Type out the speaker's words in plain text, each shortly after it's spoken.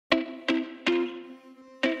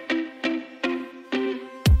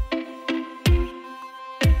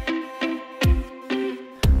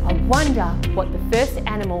wonder what the first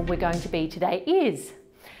animal we're going to be today is.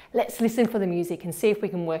 Let's listen for the music and see if we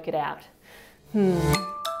can work it out. Ooh,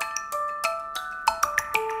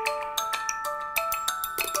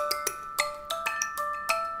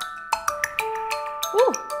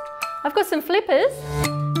 I've got some flippers.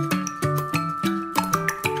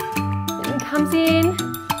 Everything comes in,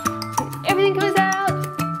 everything goes out.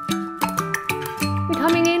 I'm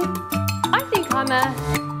coming in. I think I'm a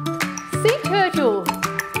sea turtle.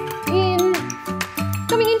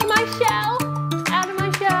 Coming into my shell, out of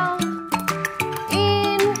my shell,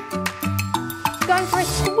 in, going for a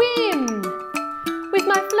swim with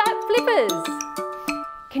my flippers.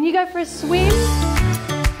 Can you go for a swim?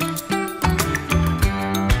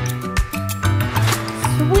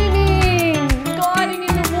 Swimming, gliding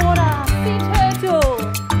in the water, sea turtle.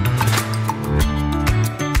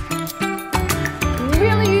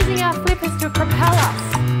 Really using our flippers to propel us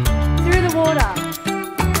through the water.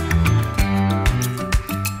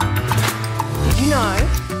 You know,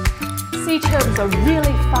 sea turtles are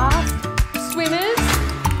really fast swimmers.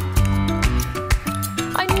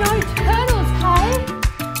 I know turtles, hey?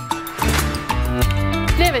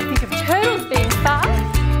 Never think of turtles being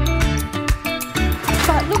fast.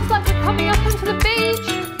 But it looks like we're coming up onto the beach.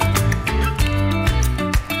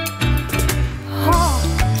 Oh.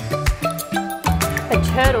 But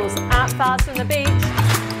turtles aren't fast on the beach.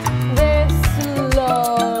 They're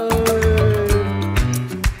slow.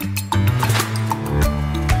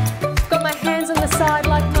 On the side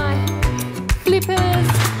like my flippers.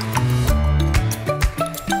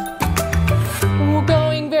 We're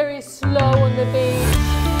going very slow on the beach.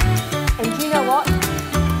 And do you know what?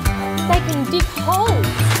 They can dig holes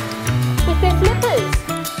with their flippers.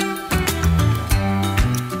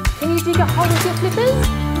 Can you dig a hole with your flippers?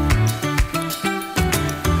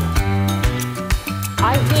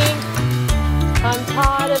 I think I'm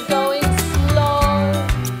tired of going slow.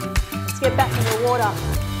 Let's get back in the water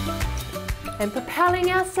and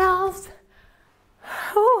propelling ourselves.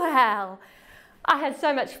 Wow, I had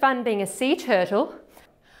so much fun being a sea turtle.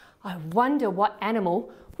 I wonder what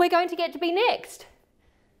animal we're going to get to be next.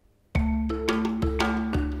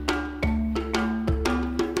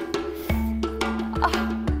 Oh,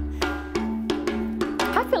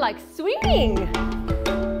 I feel like swinging.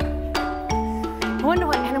 I wonder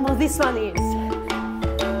what animal this one is.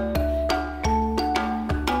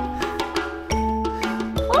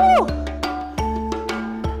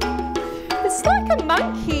 It's like a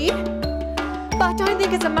monkey, but I don't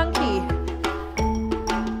think it's a monkey.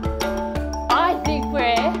 I think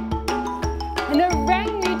we're an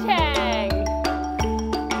orangutan.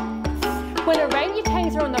 When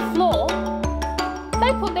orangutans are on the floor,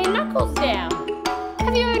 they put their knuckles down.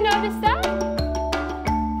 Have you ever noticed that?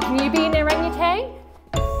 Can you be an orangutan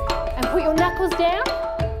and put your knuckles down?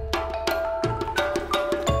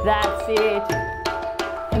 That's it.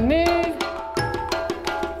 And move.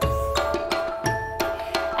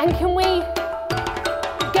 And can we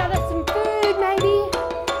gather some food maybe?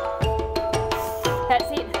 That's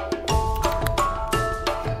it.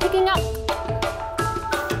 Picking up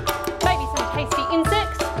maybe some tasty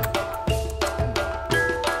insects.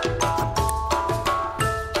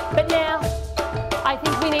 But now I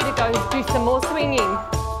think we need to go do some more swinging.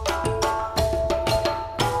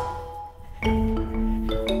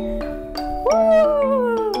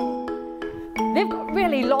 Woo! They've got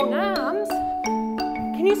really long arms.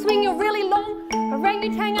 Can you swing your really long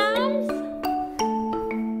orangutan arms?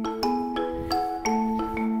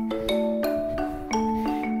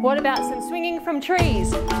 What about some swinging from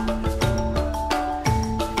trees? In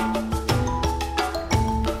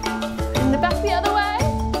the back the other way?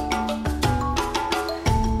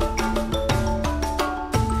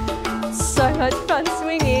 So much fun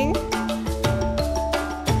swinging.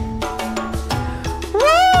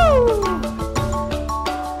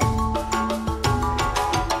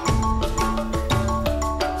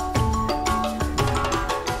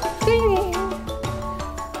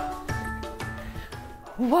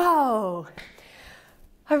 Whoa!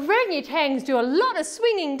 Orangutans do a lot of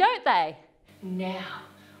swinging, don't they? Now,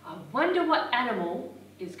 I wonder what animal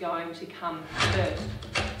is going to come first.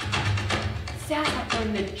 Sounds like we're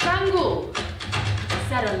in the jungle. Is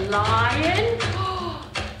that a lion? Oh,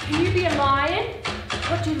 can you be a lion?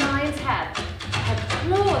 What do lions have? They have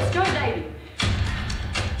claws, don't they?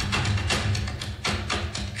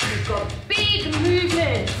 We've got big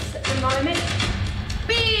movements at the moment.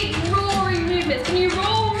 Big roaring movements. Can you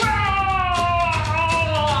roar?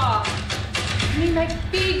 Can you make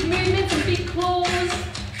big movements and big claws?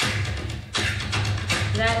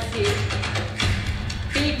 That's it.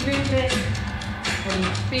 Big movements and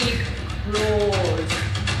big claws.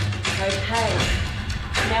 Okay,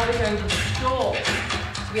 now we're going to stalk.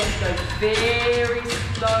 So we have to go very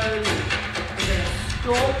slowly. We're going to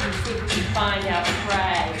stalk and see if we can find our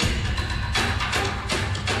prey.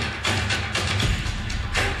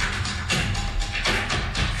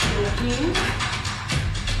 Stalking.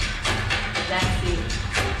 That's it.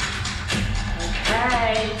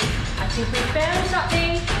 Okay, I think we found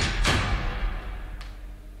something.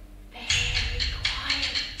 Very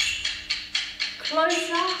quiet.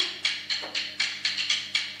 Closer.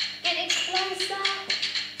 Getting closer.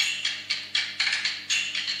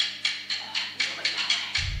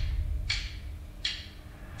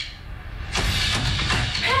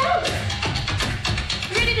 Pounce!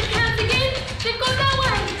 Ready to pounce again? They've gone that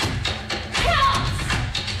way. Pounce!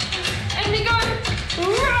 And they go,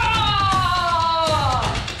 roar!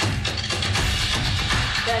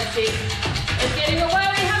 That's it. It's getting away.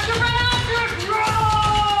 We have to run after it. Roar!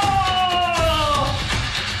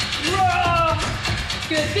 Roar!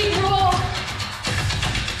 Good, big roar.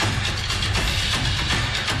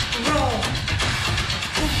 Roar.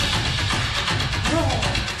 Roar.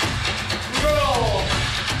 Roar.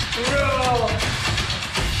 Roar.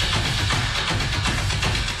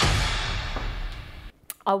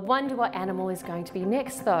 I wonder what animal is going to be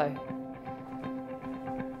next though.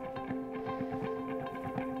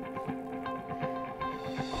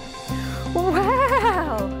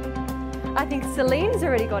 Wow! I think Celine's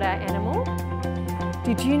already got our animal.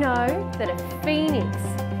 Did you know that a phoenix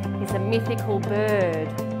is a mythical bird?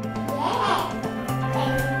 Yeah.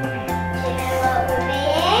 Do you know what we're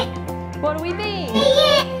being? What are we being?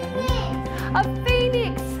 Yeah. A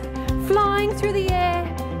phoenix flying through the air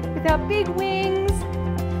with our big wings,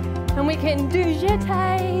 and we can do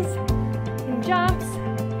jetés and jumps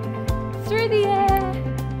through the air.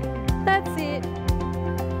 That's it.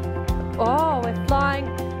 Oh, we're flying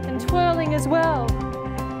and twirling as well.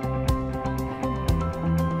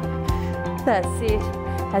 That's it.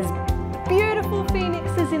 As beautiful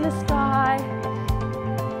phoenixes in the sky,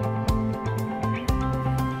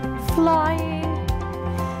 flying.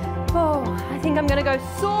 Oh, I think I'm going to go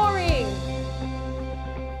soaring.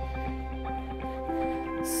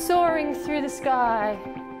 Soaring through the sky.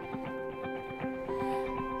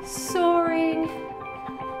 Soaring.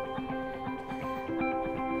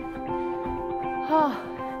 Oh,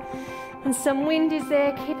 and some wind is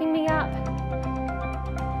there keeping me up.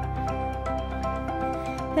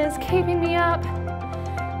 It's keeping me up.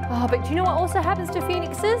 Oh, but do you know what also happens to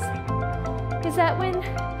phoenixes? Is that when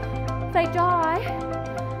they die,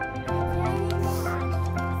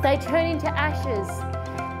 they turn into ashes.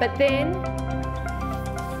 But then,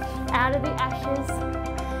 out of the ashes,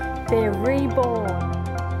 they're reborn.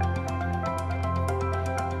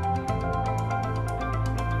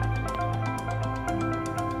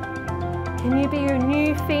 Can you be your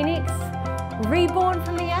new phoenix, reborn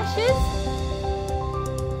from the ashes?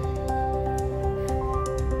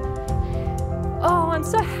 Oh, I'm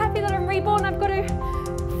so happy that I'm reborn. I've got to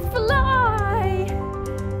fly,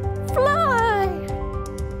 fly,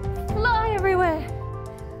 fly everywhere.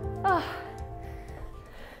 Oh,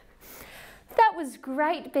 that was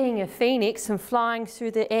great being a phoenix and flying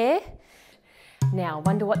through the air. Now, I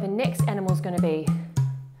wonder what the next animal's going to be.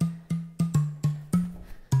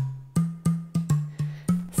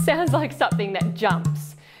 Sounds like something that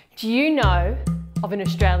jumps. Do you know of an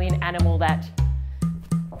Australian animal that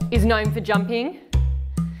is known for jumping?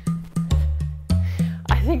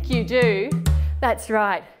 I think you do. That's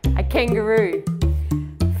right, a kangaroo.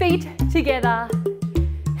 Feet together,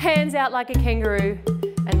 hands out like a kangaroo,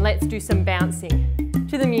 and let's do some bouncing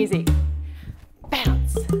to the music.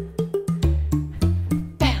 Bounce.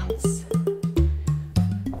 Bounce.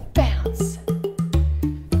 Bounce.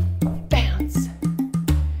 Bounce.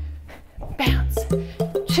 Bounce.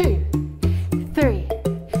 2, 3,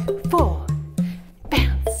 4.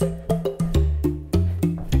 Bounce.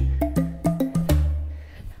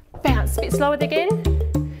 Bounce. A bit slower again.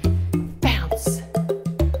 Bounce.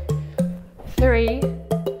 3,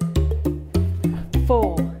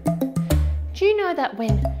 4. Do you know that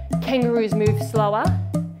when kangaroos move slower,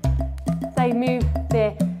 they move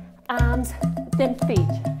their arms, then feet.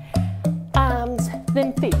 Arms,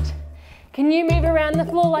 then feet. Can you move around the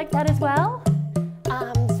floor like that as well?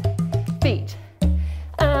 Arms, feet.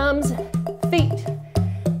 Arms, feet.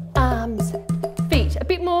 Arms, feet. A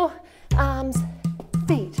bit more. Arms,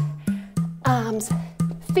 feet. Arms,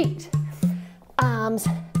 feet. Arms,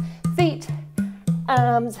 feet.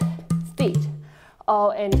 Arms, feet.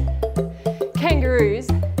 Oh, and kangaroos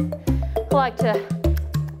like to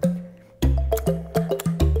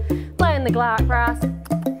lay in the grass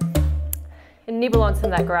and nibble on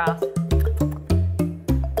some of that grass.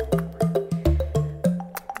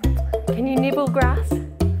 nibble grass.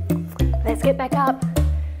 Let's get back up.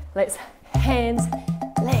 Let's hands,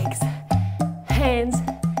 legs, hands,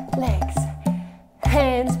 legs,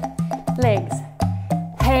 hands, legs,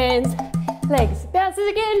 hands, legs. Bounces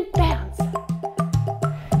again, bounce.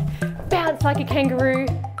 Bounce like a kangaroo.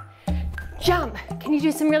 Jump. Can you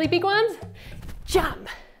do some really big ones? Jump.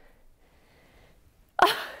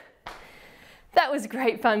 Oh, that was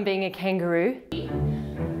great fun being a kangaroo.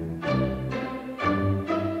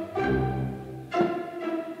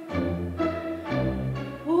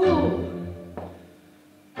 Ooh.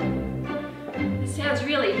 This sounds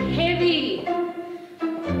really heavy.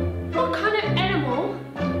 What kind of animal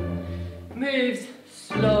moves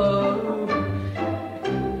slow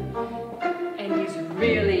and is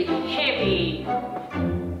really heavy?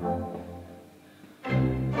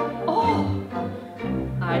 Oh,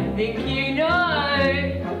 I think you know.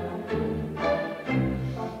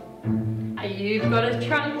 You've got a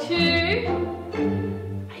trunk too.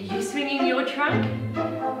 Are you swinging your trunk?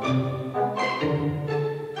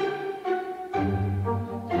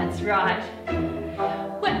 That's right.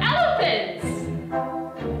 We're elephants.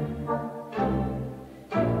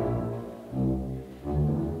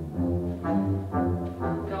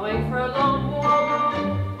 Going for a long walk.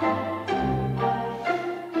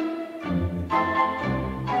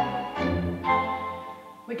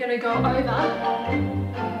 We're going to go over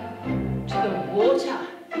to the water.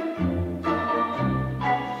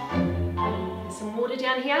 There's some water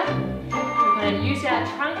down here. We're going to use our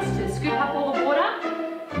trunks to scoop up all the water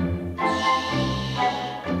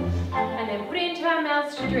and then put it into our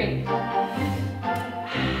mouths to drink.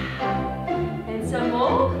 And some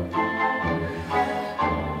more.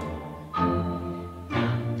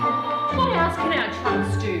 What else can our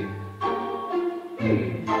trunks do?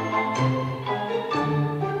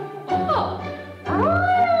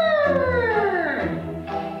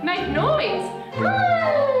 Make noise.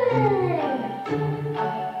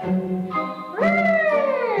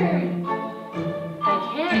 They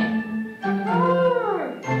can.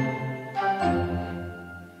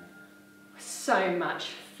 So much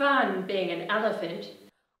fun being an elephant.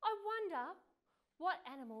 I wonder what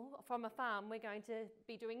animal from a farm we're going to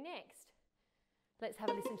be doing next. Let's have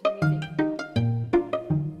a listen to the music.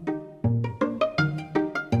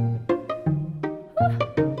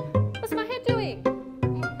 What's my head doing?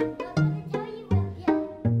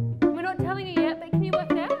 We're not telling you yet, but can you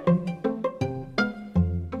work it out?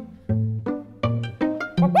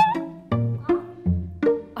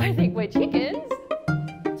 I think we're chickens.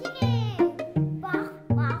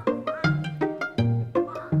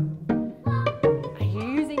 Are you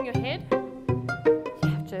using your head? You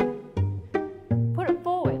have to put it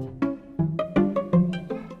forward.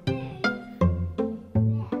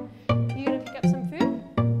 You gonna pick up some food?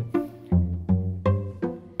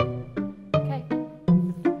 Okay.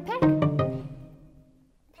 Peck.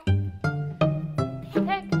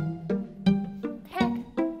 Peck. Peck.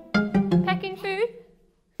 Pecking food.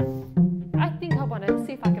 I think I want to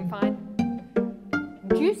see if I can find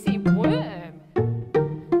juicy worm.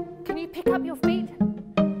 Can you pick up your feet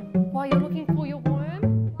while you're looking for your worm?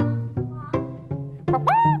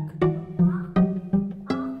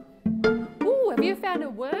 Ooh, have you found a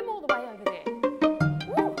worm all the way over there?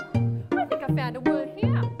 Ooh, I think I found a worm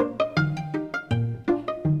here.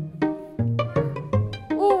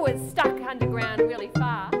 Ooh, it's stuck underground really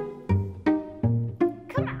far.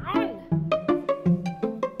 Come on.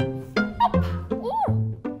 Ooh.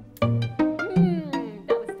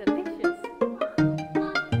 That was delicious.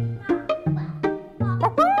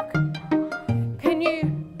 Can you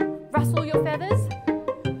rustle your feathers?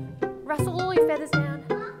 Rustle all your feathers down.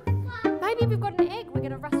 Maybe if we've got an egg, we're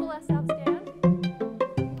going to rustle ourselves down.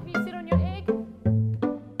 Can you sit on your egg?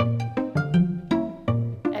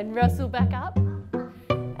 And rustle back up.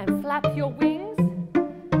 And flap your wings.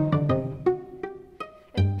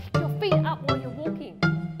 And pick your feet up while you're walking.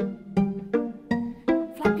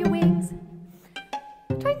 Flap your wings.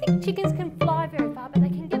 I don't think chickens can fly very far, but they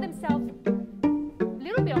can get themselves a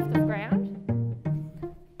little bit off the ground.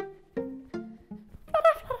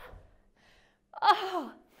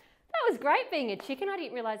 Oh, that was great being a chicken. I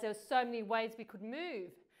didn't realise there were so many ways we could move.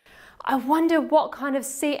 I wonder what kind of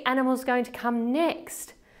sea animal is going to come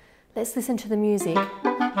next. Let's listen to the music. Do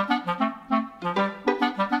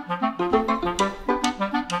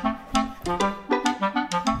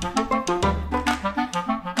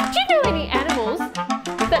you know any animals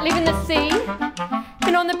that live in the sea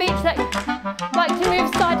and on the beach that like to move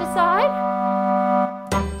side to side?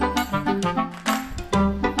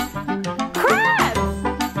 Crabs!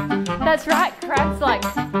 That's right, crabs like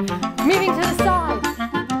moving to the side.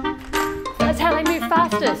 That's how they move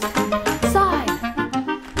fastest.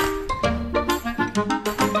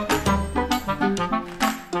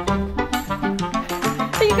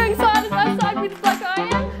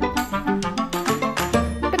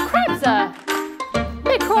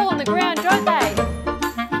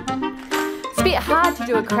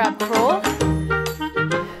 do a crab crawl.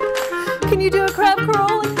 Can you do a crab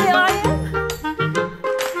crawl like I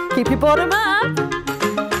am? Keep your bottom up.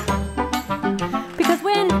 Because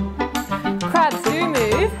when crabs do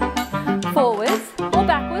move forwards or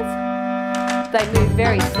backwards, they move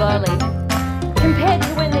very slowly compared to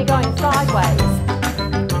when they're going sideways.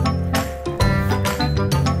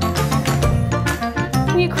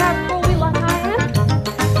 Can you crab crawl like I am?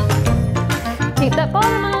 Keep that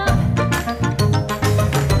bottom up.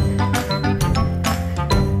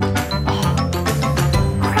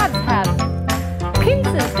 Crabs have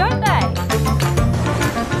pincers, don't they?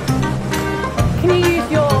 Can you use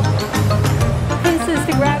your pincers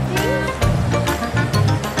to grab things?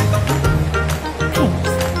 Pinch,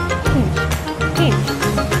 pinch, pinch.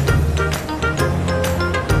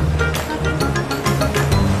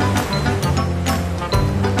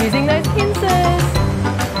 Using those pincers.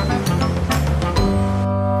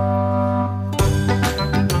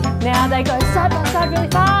 Now they go side by side really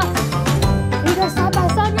fast. Can you go side by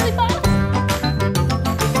side really fast?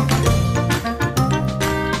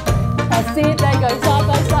 That's it, they go side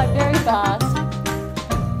by side very fast.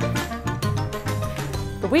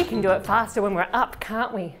 But we can do it faster when we're up,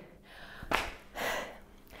 can't we?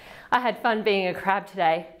 I had fun being a crab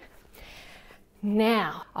today.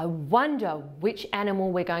 Now, I wonder which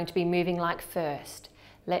animal we're going to be moving like first.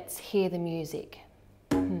 Let's hear the music.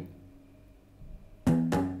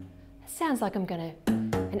 Sounds like I'm gonna,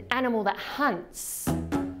 an animal that hunts.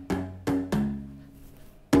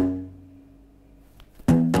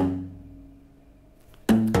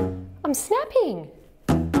 I'm snapping.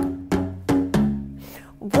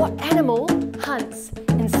 What animal hunts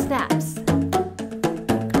and snaps?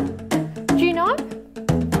 Do you know?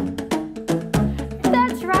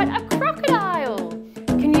 That's right, a crocodile.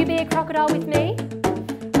 Can you be a crocodile with me?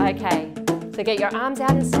 Okay, so get your arms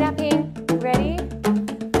out and snapping. Ready?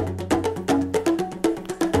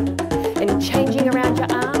 And changing around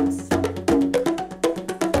your arms.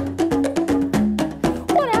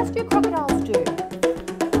 What else do crocodiles do?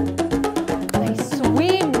 They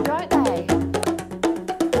swim, don't they?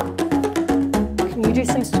 Can you do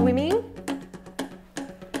some swimming?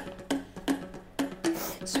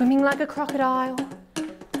 Swimming like a crocodile.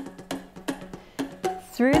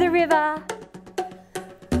 Through the river.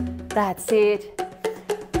 That's it.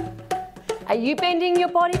 Are you bending your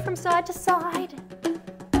body from side to side?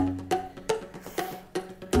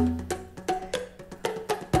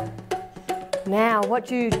 Now, what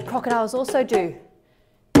do crocodiles also do?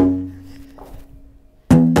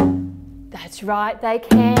 That's right, they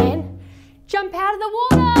can jump out of the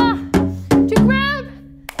water to grab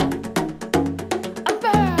a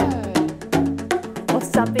bird or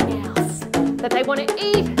something else that they want to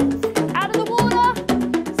eat out of the water.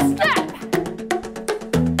 Snap!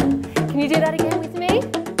 Can you do that again with me?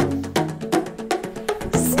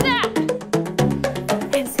 Snap!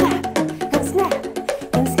 And snap! And snap!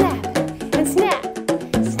 And snap! And snap!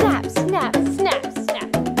 Snap! Snap! Snap! Snap!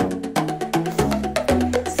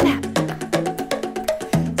 Snap!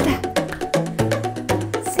 Snap!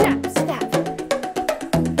 Snap! Snap!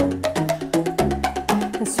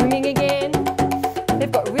 And swimming again.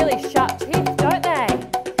 They've got really sharp teeth, don't they?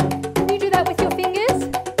 Can you do that with your fingers?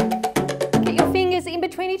 Get your fingers in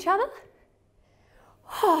between each other.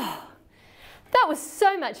 Oh, that was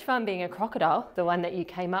so much fun being a crocodile, the one that you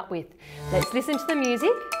came up with. Let's listen to the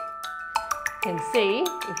music and see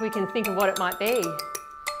if we can think of what it might be.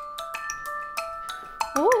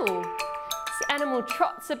 Ooh, this animal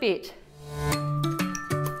trots a bit.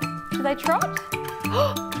 Do they trot?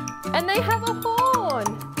 And they have a horn.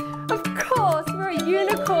 Of course, we're a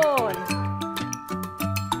unicorn.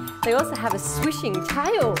 They also have a swishing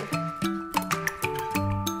tail.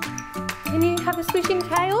 Can you have a swishing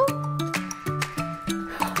tail?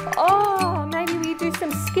 Oh, maybe we do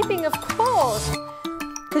some skipping, of course.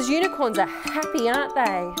 Because unicorns are happy, aren't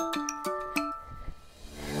they?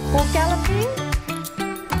 Or galloping?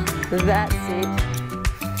 That's it.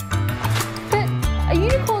 But are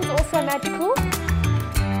unicorns also magical?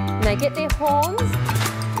 And they get their horns.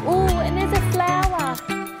 Ooh, and there's a flower.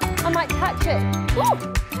 I might touch it. Ooh,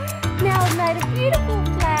 now I've made a beautiful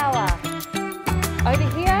flower. Over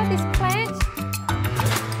here, this plant.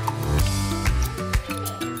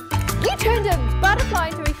 You turned a butterfly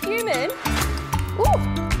into a human. Ooh,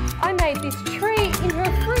 I made this tree into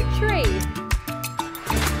a fruit tree.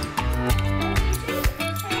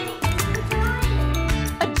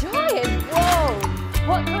 A giant? Whoa!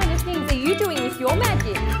 What kind of things are you doing with your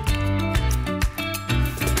magic?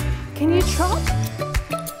 Can you trot?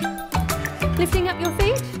 Lifting up your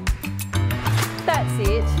feet? That's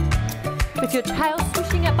it. With your tail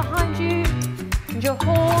swishing out behind you, your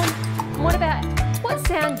horn. What about, what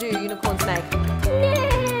sound do unicorns make?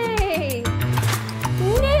 Neigh!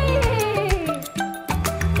 Neigh!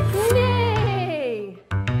 Neigh!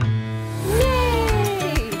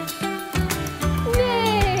 Neigh!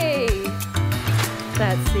 Neigh!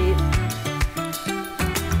 That's it.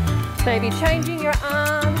 Maybe changing your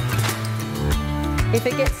arm if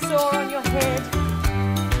it gets sore on your head.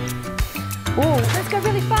 Ooh, let's go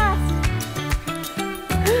really fast.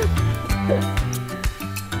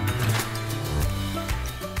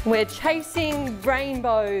 We're chasing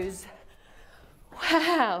rainbows.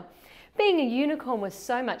 Wow, being a unicorn was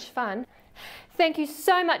so much fun. Thank you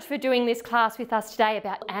so much for doing this class with us today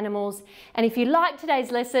about animals. And if you liked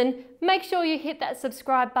today's lesson, make sure you hit that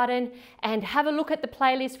subscribe button and have a look at the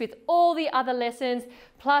playlist with all the other lessons.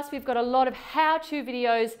 Plus, we've got a lot of how-to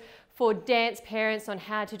videos for dance parents on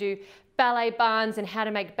how to do ballet buns and how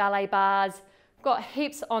to make ballet bars. We've got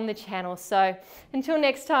heaps on the channel. So until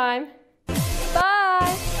next time,